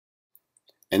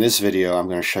In this video, I'm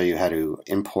going to show you how to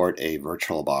import a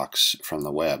VirtualBox from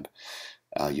the web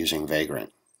using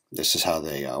Vagrant. This is how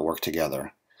they work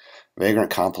together.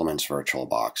 Vagrant complements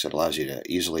VirtualBox. It allows you to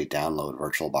easily download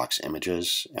VirtualBox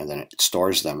images, and then it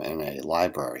stores them in a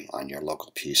library on your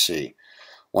local PC.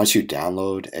 Once you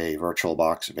download a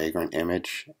VirtualBox Vagrant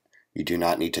image, you do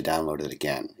not need to download it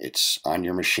again. It's on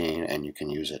your machine, and you can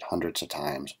use it hundreds of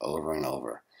times over and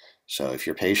over. So if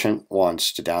your patient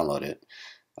wants to download it,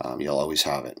 you'll always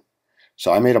have it.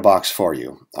 So I made a box for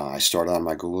you. I stored it on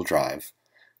my Google Drive.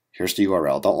 Here's the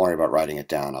URL. Don't worry about writing it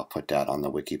down. I'll put that on the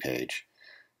wiki page.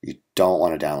 You don't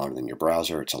want to download it in your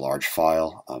browser. It's a large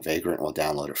file. Vagrant will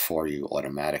download it for you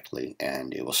automatically,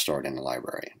 and it will store it in the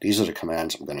library. These are the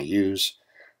commands I'm going to use.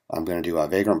 I'm going to do a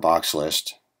Vagrant box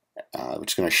list,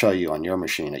 which is going to show you on your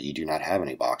machine that you do not have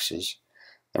any boxes.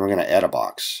 Then we're going to add a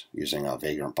box using a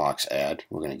Vagrant box add.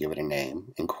 We're going to give it a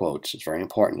name in quotes. It's very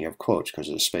important you have quotes because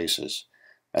of the spaces.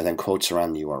 And then quotes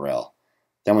around the URL.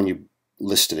 Then when you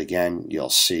list it again, you'll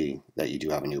see that you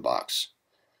do have a new box.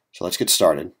 So let's get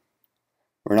started.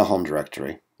 We're in a home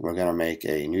directory. We're going to make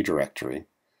a new directory.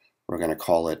 We're going to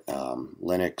call it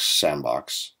Linux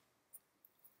Sandbox.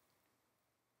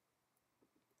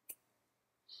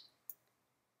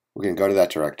 We're going to go to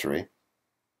that directory.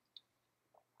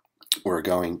 We're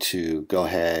going to go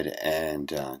ahead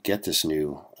and get this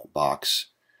new box.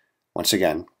 Once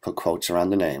again, put quotes around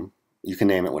the name. You can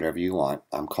name it whatever you want.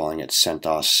 I'm calling it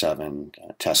CentOS 7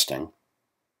 testing.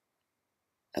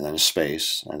 And then a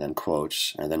space, and then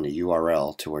quotes, and then the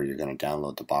URL to where you're going to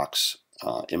download the box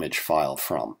image file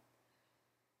from.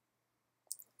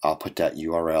 I'll put that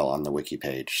URL on the wiki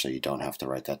page so you don't have to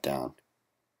write that down.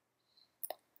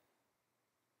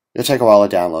 It'll take a while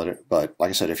to download it, but like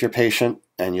I said, if you're patient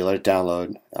and you let it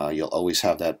download, you'll always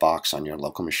have that box on your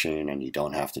local machine and you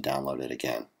don't have to download it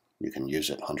again. You can use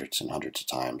it hundreds and hundreds of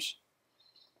times.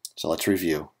 So let's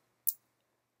review.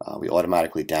 We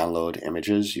automatically download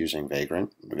images using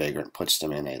Vagrant. Vagrant puts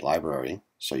them in a library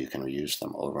so you can reuse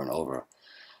them over and over.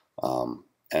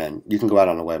 And you can go out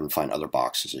on the web and find other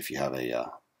boxes if you have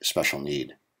a special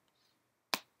need.